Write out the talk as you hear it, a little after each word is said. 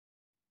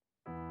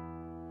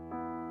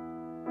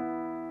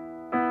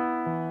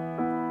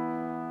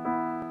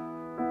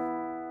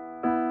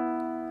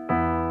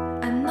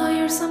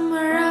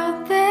somewhere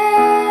out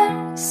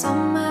there,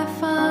 somewhere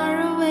far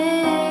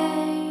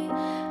away.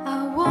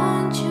 I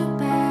want you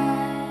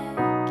back,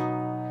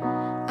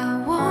 I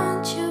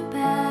want you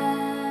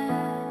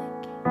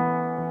back.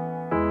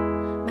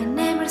 My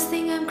neighbors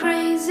think I'm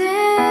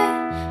crazy,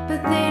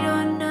 but they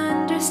don't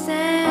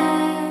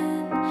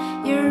understand.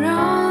 You're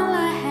all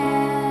I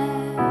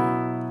have,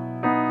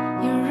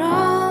 you're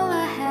all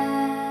I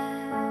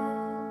have.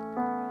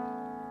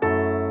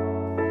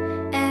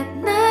 At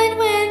night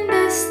when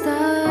the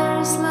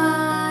stars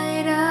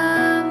light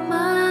up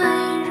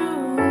my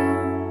room,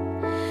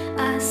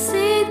 I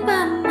sit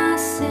by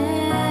myself,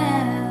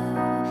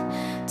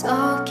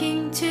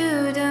 talking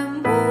to the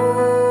moon,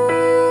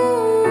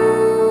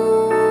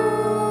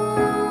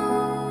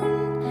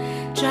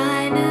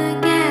 trying to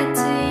get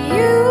to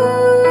you.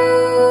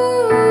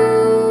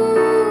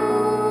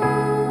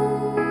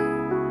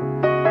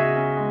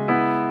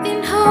 In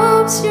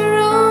hopes you're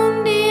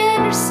on the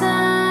other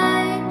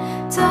side,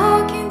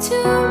 talking to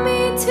me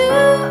too.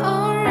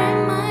 Or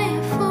am I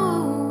a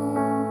fool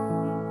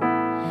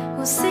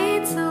who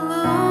sits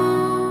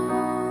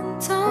alone,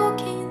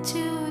 talking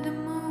to the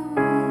moon?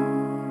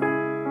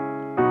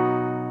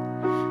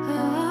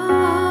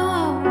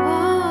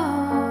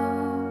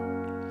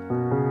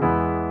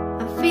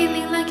 I'm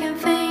feeling like I'm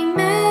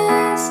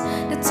famous,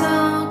 the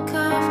talk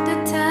of the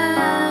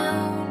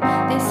town.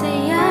 They say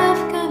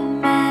I've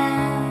gone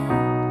mad,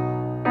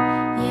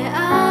 yeah,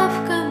 I've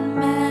gone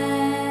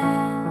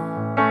mad.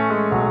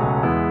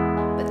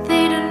 But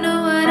they don't know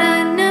what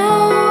I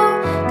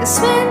know, 'cause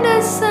when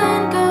the sun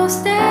goes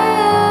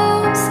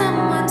down,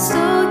 someone's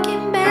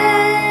talking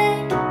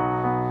back,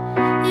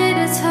 yeah,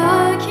 they're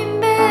talking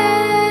back.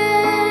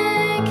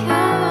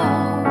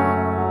 Oh,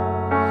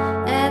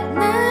 at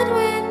night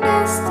when the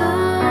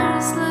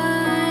stars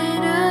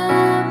light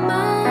up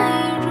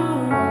my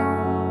room,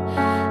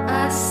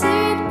 I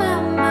sit by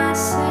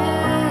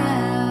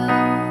myself,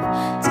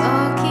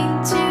 talking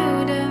to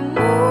the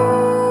moon,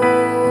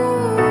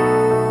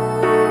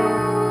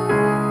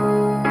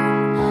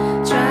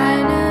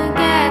 trying to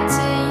get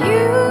to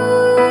you.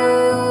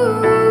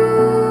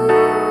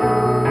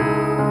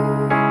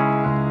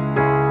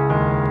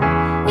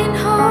 In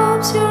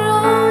hopes you're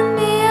on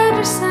the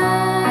other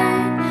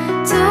side,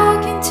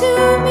 talking to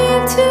me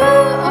too.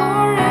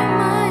 Or am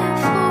I a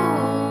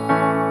fool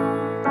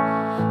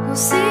who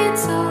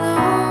sits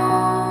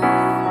alone,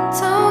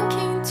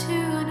 talking to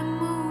the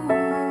moon?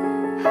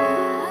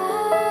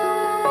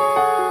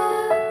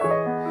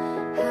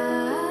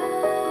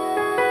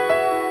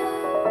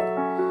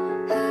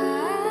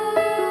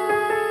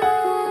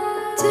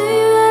 Do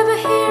you ever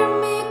hear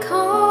me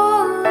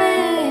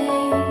calling?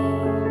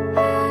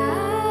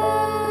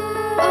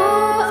 Oh,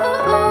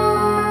 oh, oh.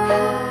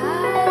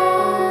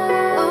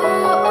 Oh,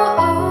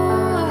 oh, oh.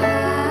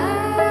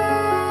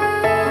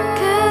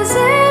 'Cause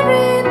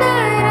every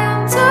night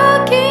I'm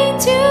talking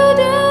to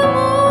the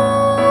moon,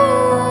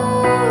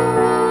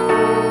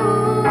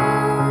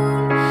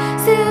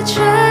 still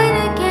trying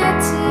to get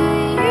to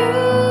you.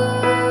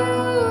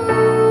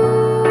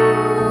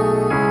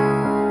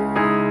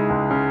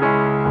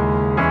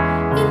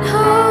 In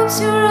hopes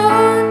you're